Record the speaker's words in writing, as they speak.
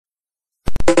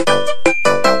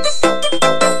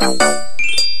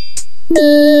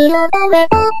色と上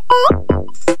と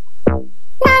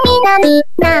なみなみ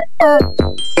なと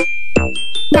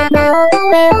ななおと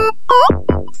上をな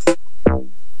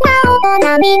おと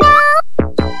なみな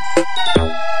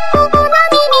おとな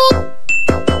みみ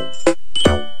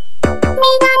み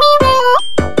なみ上を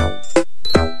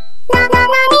ななな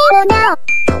みをなお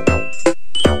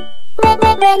ウェウ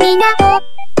ェウェみなと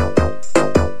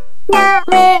な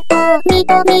ウェをみ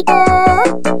とみと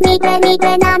みてみ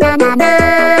てななな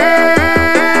な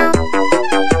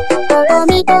お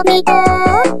みとみと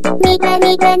みて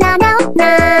みてなな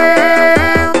な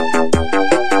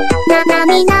なな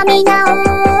みなみなお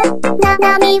な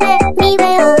なみべみべお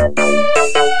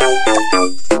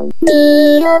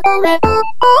みおとめと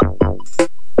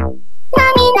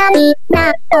なみなみ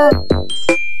なと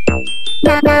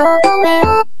ななおとめお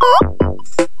な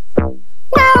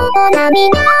おとなみ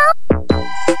な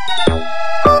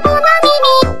おとなみみ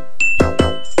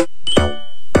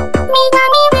みな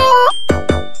みべお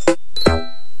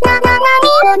なななみ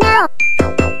おなお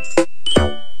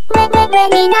ウェウェウェ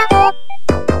みなお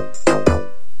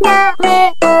なウェ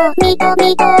おみと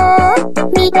みと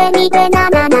みてみてな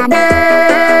なな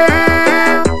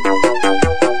な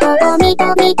おみ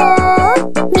とみと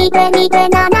みてみて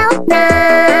なな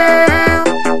な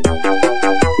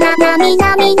ななみ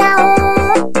なみなお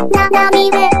ななみ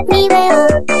べみべお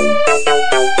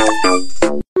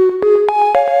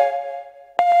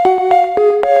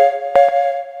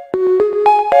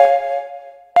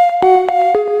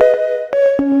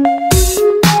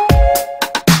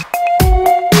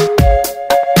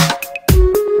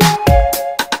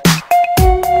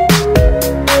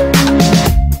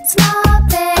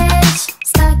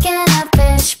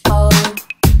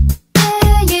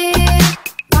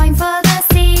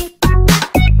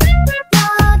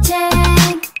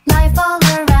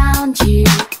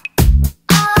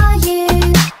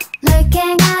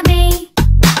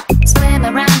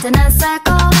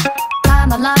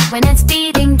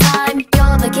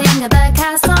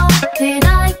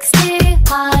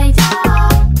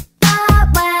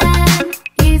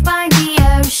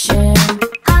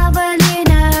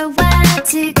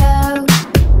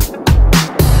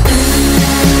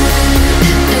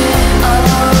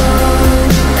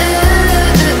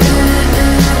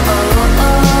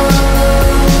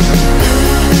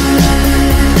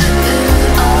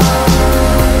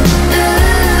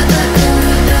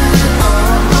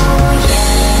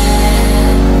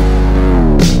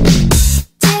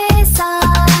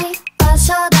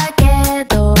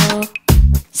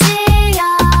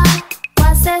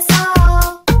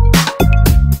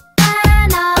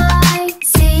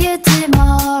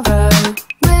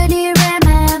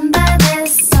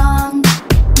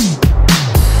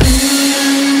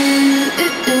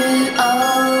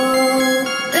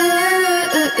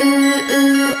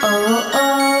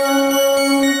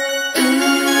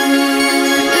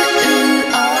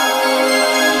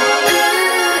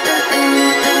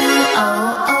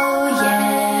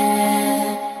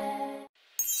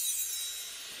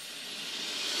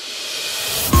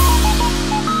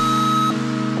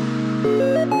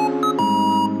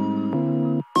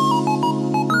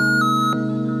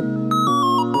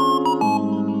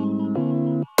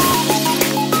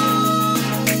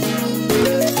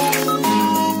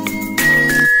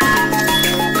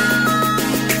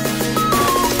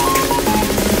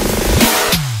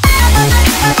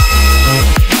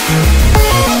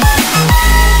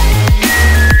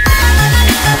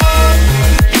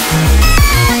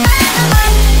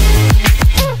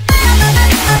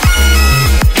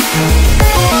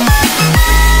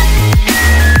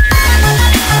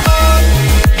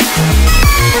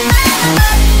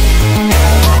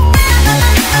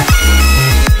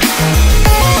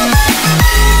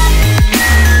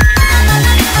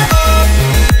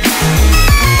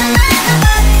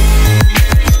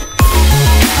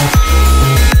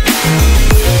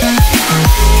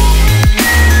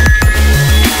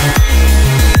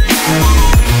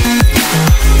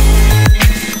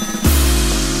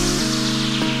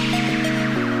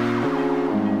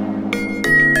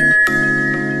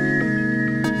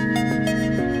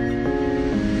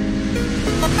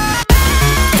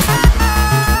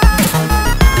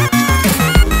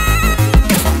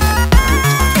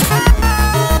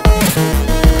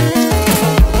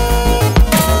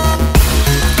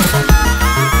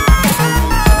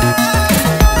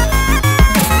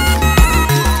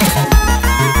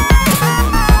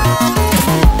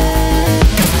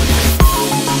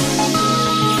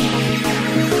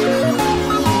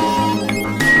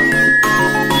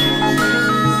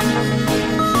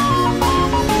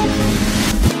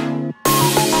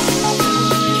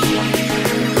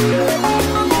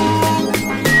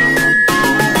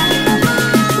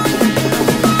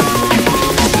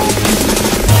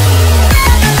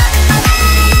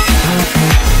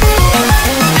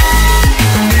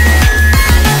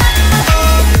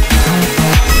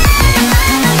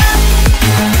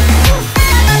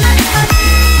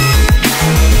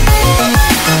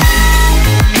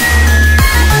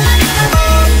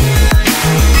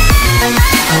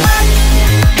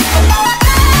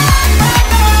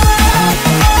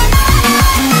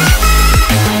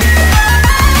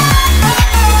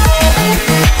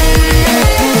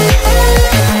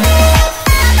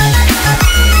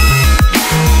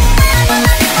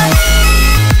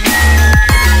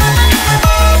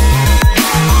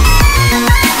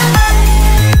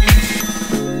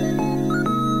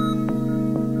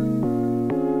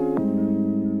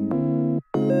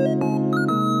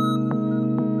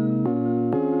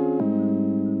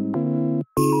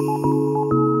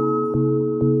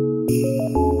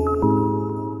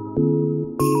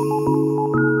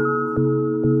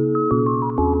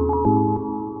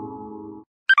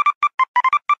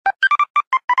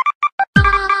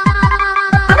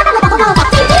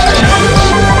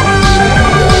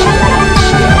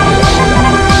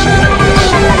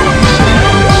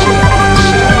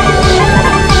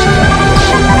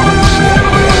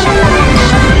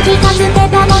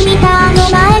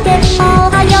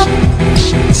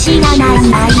い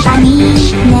間に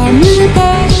眠って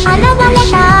現れ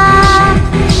た。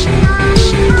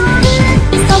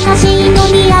忙しいの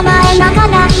に甘えなが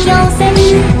ら寄せる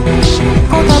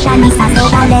言葉に誘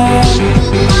われ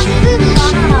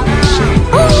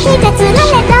本気で釣ら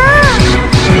れた。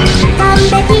完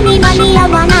璧に間に合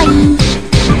わない、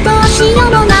どうしよう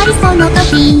もないその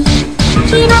時、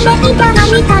ひらめいた何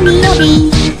かにより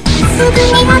すぐ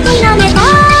に諦めた。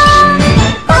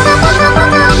パタパタパ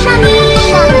タ何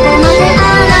がどこまであ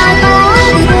らが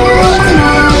う僕の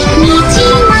未知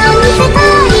なる世界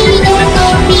へ飛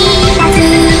び立つ。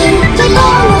人の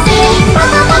せいパ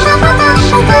タパタパタ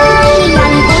他にや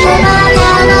ることがな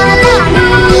かった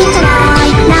りじゃない。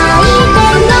泣い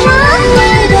て笑って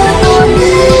るとい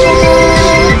うこと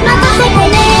任せて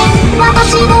ね、私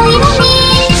の色に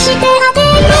してあげ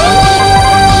る。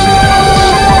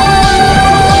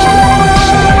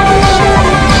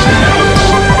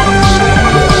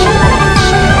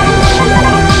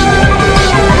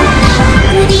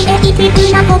クリエイティブ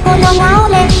な心が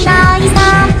折れないさ、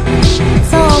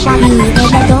そうは言うけ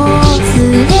れどす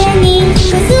でに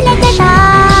崩れてた。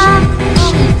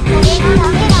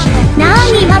何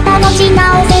また持ち直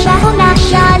せばほら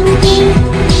やる気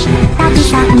たく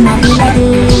さんまみれる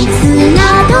砂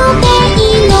時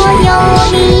計のよ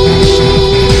うに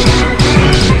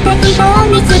適当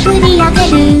に作り上げ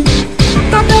る。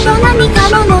だけど何か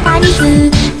物足りず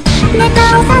ネタ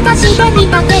を探してみ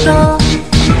たけど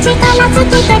力尽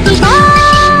きてきた。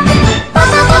パタ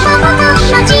パタパタ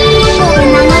マジこん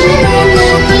なまるで抜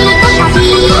き方ひ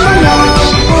どよ。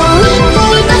ほんと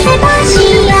いかせば幸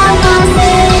せ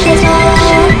でしょ。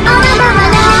あららら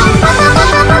らパタパ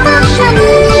タパタなんてい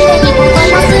いこと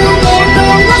なすべて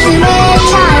忘れ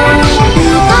ちゃえ。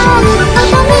歌うこ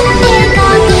とに手が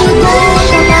くこ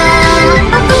とが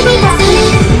あくび出す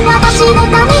私の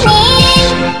ために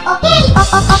オッケー。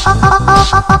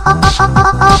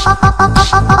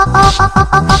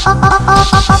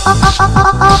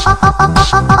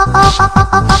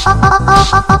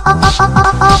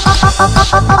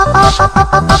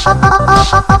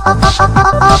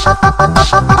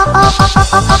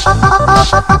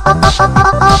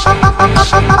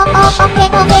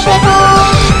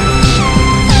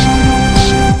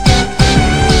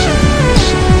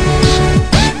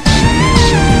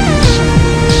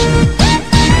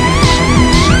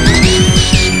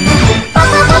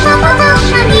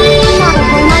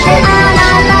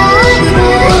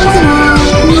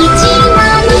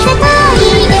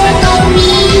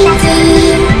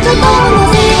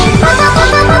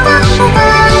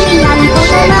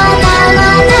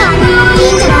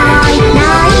泣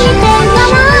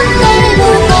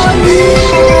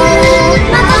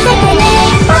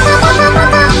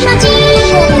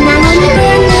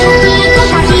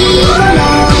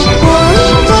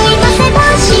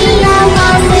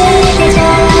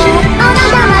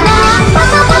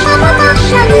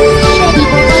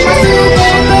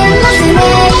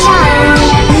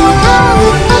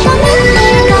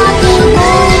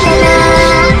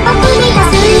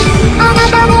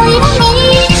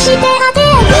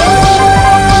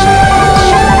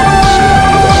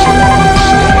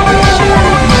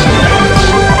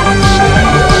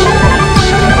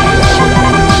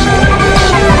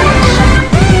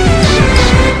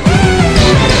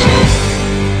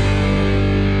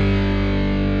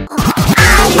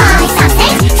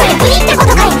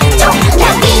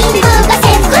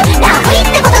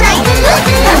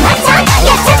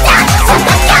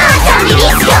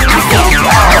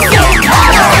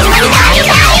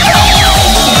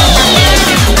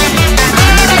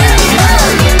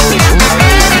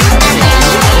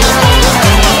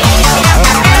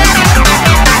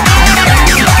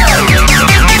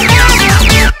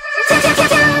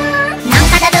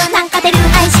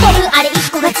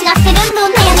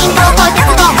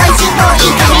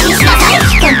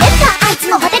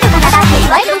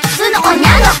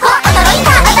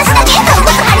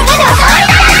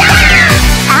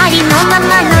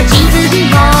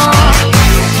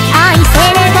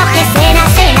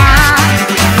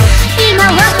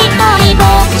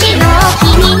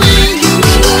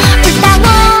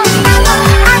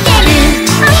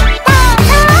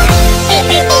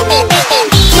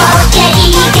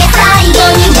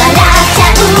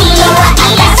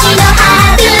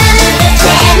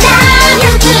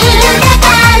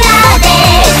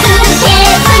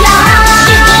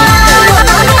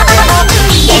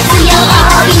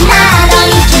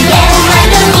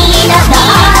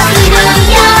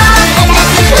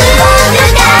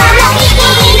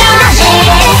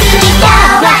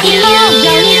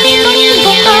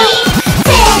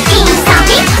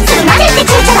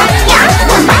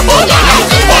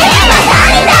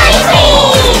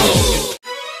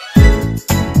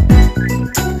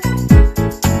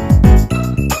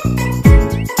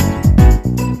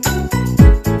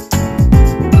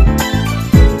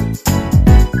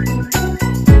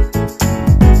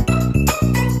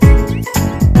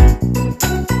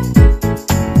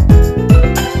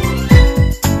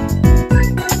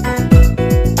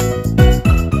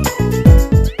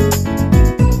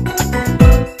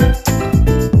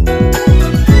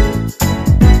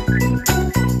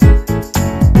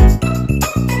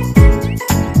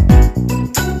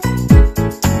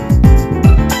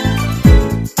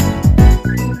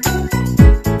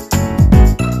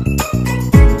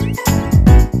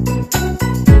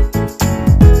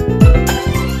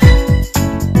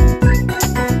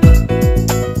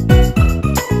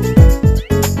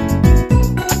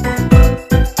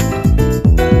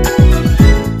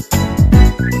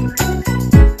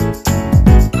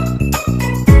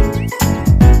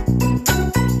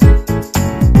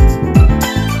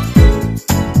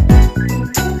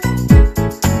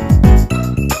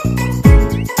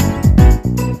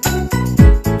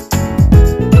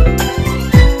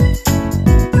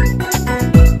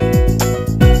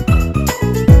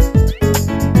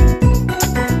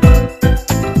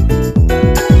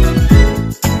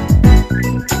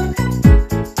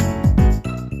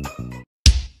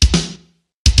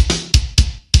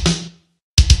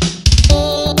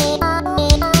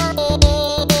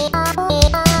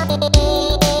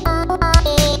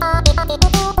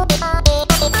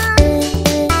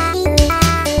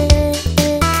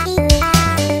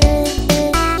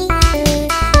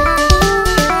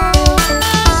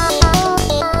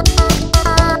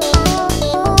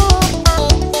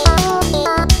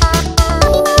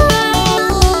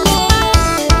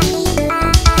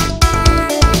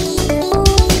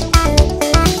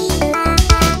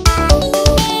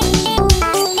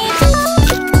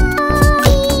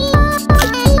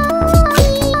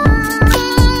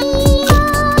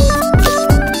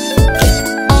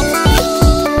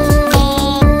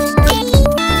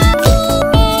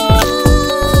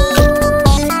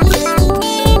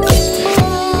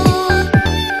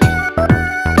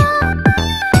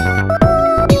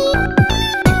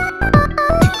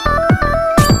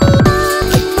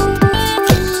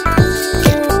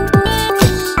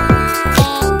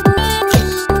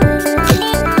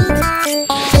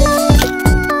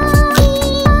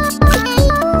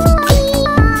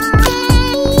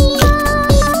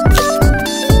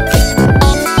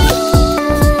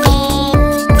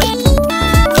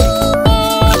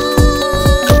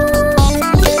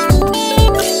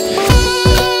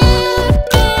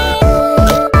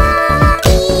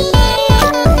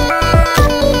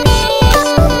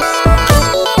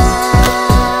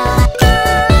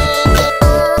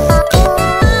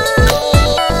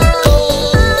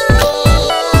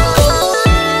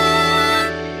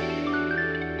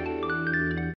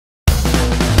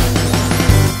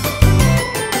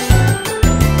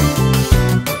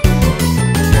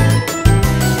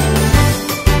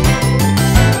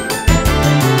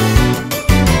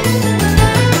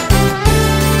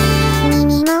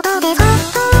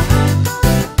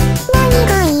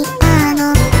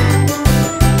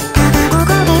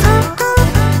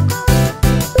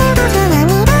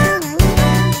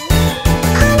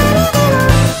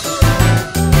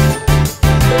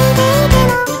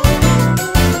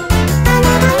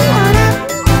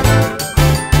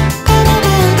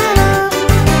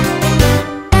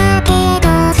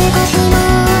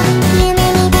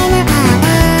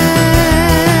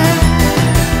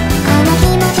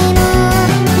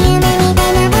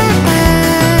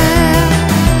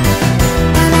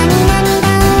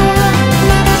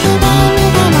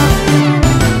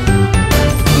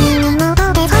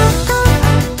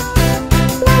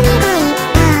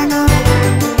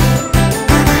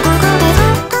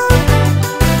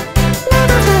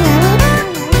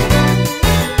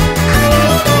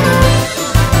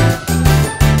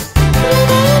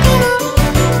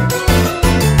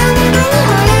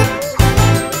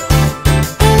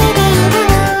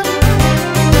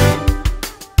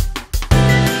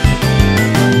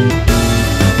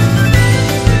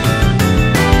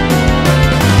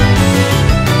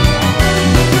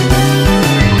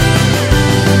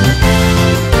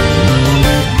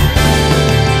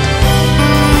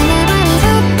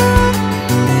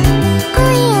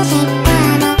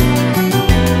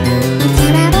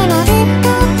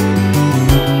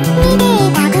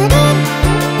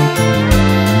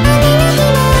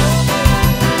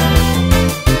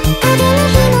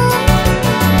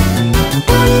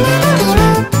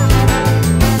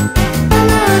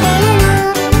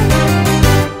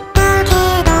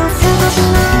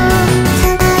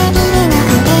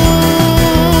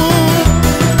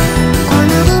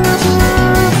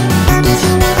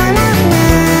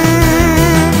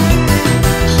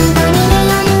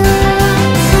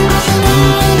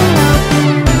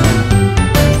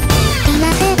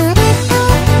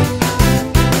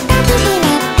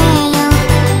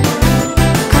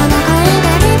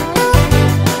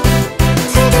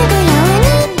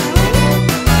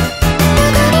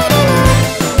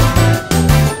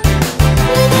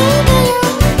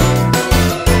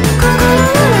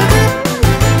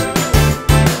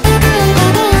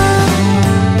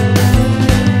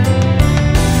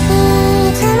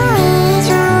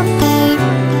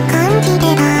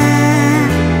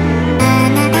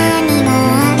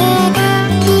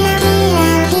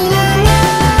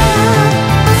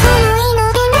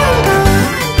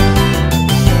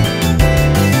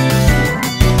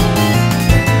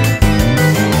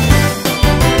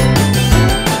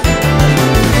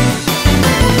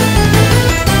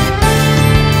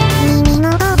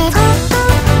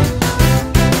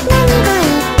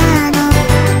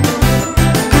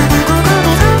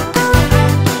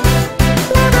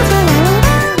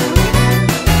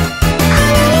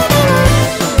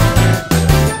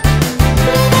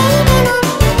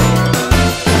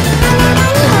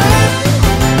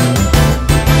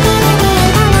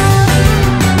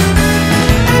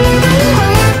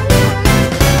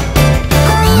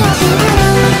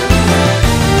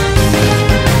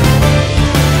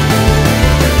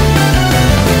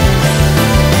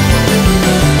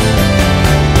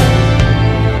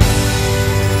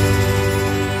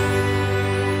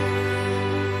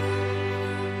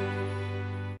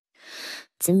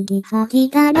次はい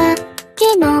だら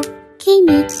けの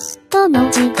君との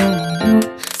時間を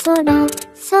そろ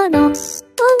そろ終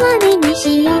わりに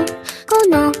しよう。こ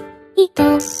の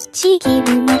愛しき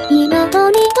るの彩りと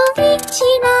道が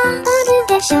ある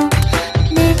でしょ。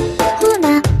ね、ほ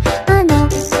ら、あの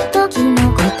時の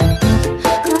ことを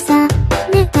重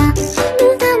ねた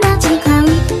無駄な時間。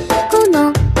こ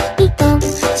の愛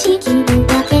しきる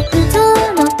だけ不揃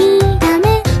いだ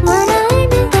ね。笑え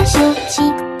るでしょ。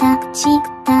し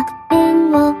た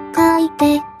円を描い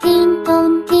てピンポ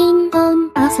ン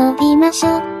遊びまし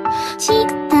ょう。し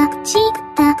た積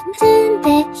んで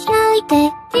開い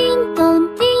てピンポ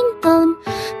ンじ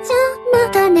ゃあ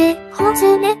またね。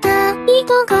外れた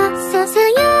糸がささや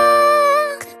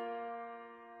く。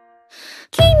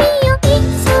君よいっ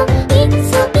そい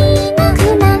なく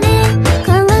なれ。変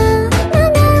わら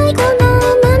ないこの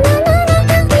ままなら多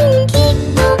分きっ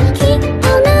と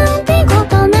なんてこ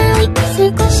とない。少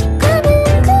し軽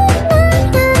くない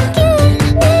だけ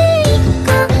ね。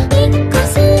いっか捨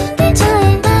てちゃ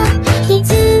えば気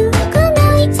づかな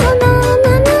い。そのま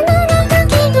まならだ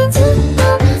けどずっと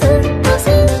好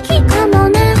きかも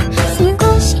な。少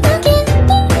しだけ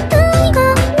言いたいか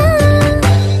な。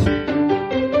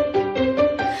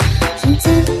気づ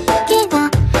けば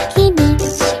気にし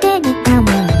てるかも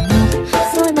よ。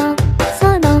そろそ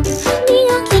ろ見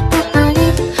飽きたあれ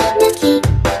抜き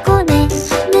これ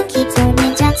抜きそれ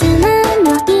じゃつまんな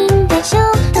いんでしょ。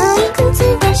退屈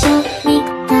でしょ。フリ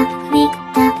っ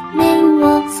た面を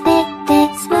捨てて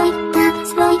スロイ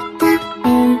った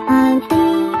LRD。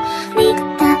フリっ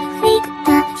た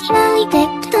開いて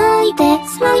叩いてス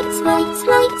ロイ。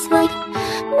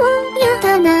もうやだ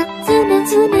な、ズル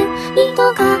糸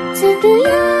がつぶや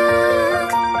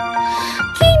く。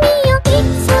君よいっ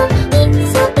そい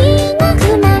なく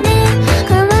なれ。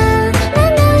変わら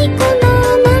ないこの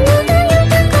ままだよ。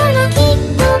だからきっ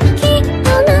と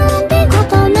なんてこ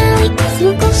とない。少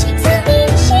し寂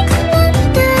しくなる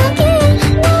だけ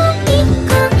のい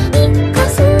っか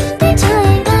捨てちゃ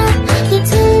えば気づ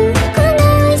かな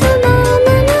い。そのま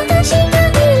まだした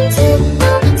い。ずっ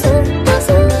と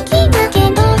好きだけ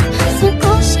ど少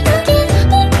しだけ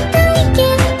言いたいけ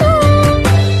ど。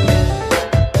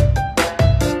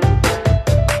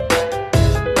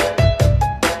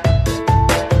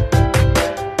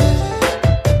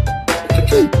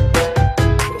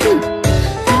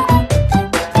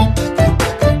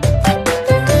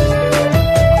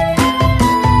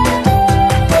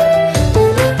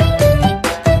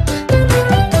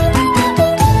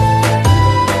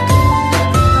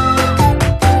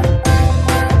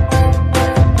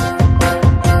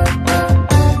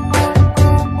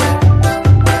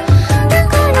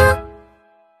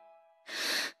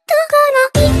だか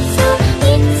らいっ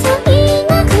そい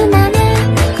なくなれ。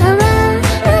変わ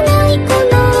らないこ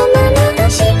のままだ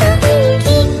したい。き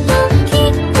っ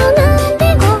となんて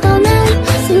ことない。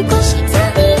少し寂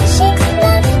しくな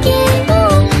るけど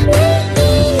ね。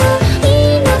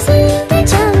今捨てち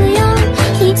ゃうよ。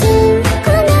気づか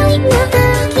ないまだ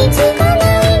気づかな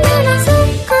いならそっ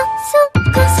か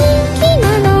好きな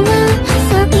のは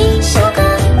最初か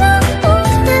ら僕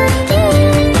だけ。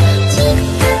チ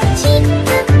クタ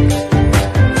ク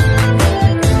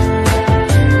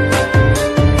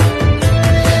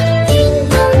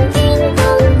ピンポ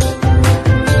ン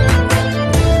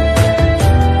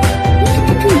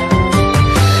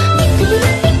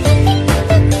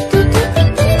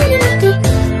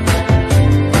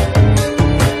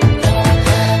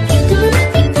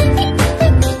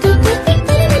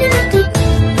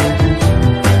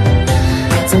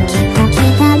月かけ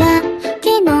たらけ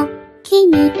の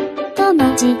君との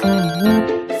時間を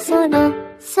そろ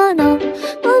そろ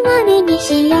終わりに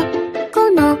しよう。こ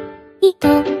の愛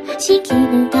しき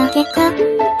るだけ簡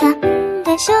単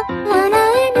でしょ。笑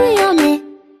えるよね。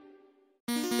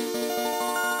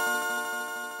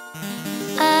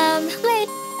Wait.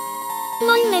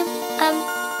 My name,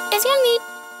 is Yameii.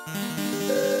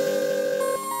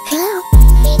 Hello.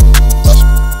 Yameii.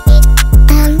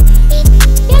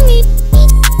 Yameii.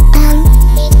 Hello.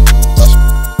 Yameii.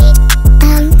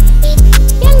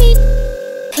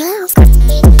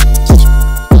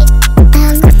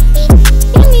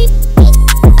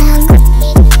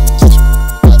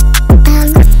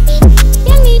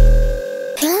 Yameii.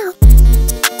 Hello.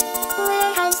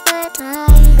 Where has the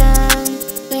time gone?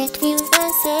 It feels the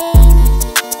same.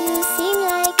 You seem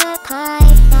like a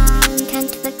python,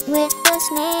 can't fuck with the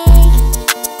snake.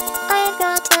 I've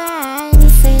got the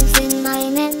answers in my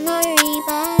memory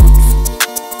banks.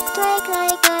 Strike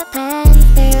like a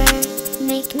panther,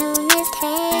 make no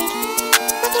mistake.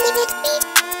 What can it be?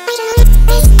 I don't know it.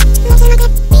 Race. Nothing like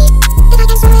it. If I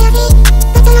can swallow your feet.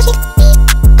 But the logic.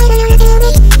 I don't know how to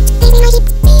make.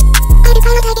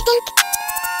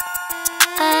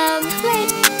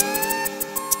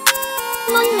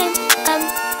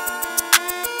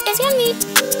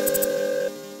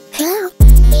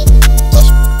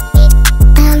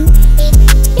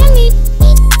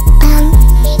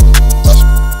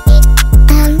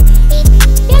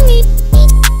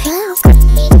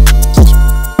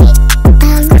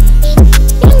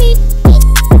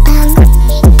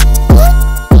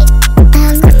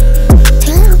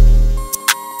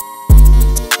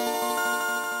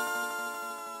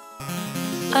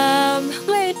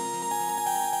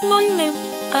 My name,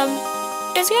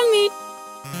 is Yameii.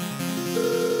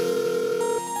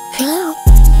 Hello.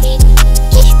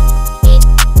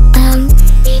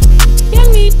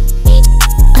 Yameii.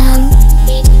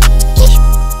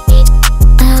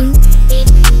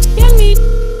 Yameii.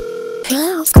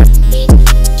 Hello.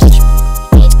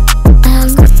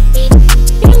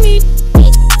 Yameii.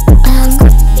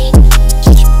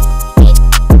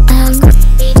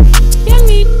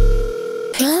 Yameii.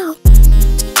 Hello.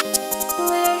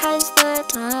 Where has the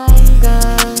time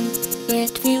gone?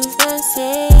 It feels the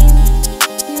same.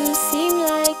 You seem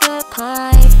like a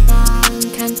python,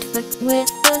 can't fuck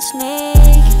with the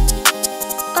snake.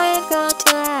 I've got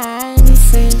your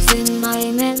answers in my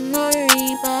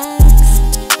memory box.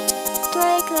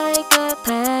 Strike like a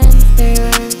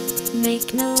panther,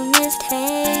 make no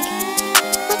mistake.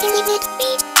 What can leave it be?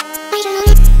 I don't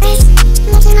know it. Race.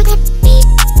 Love's in a grip. Beat.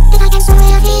 If I can so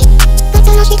I be. But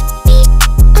the logic. Beat.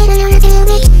 I don't know nothing of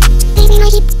it. Baby my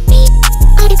hip. Beat.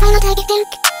 I do kinda take it think.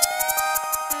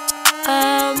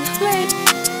 Wait.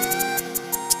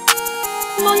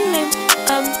 My name,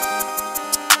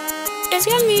 is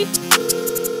Yameii.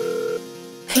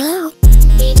 Hello.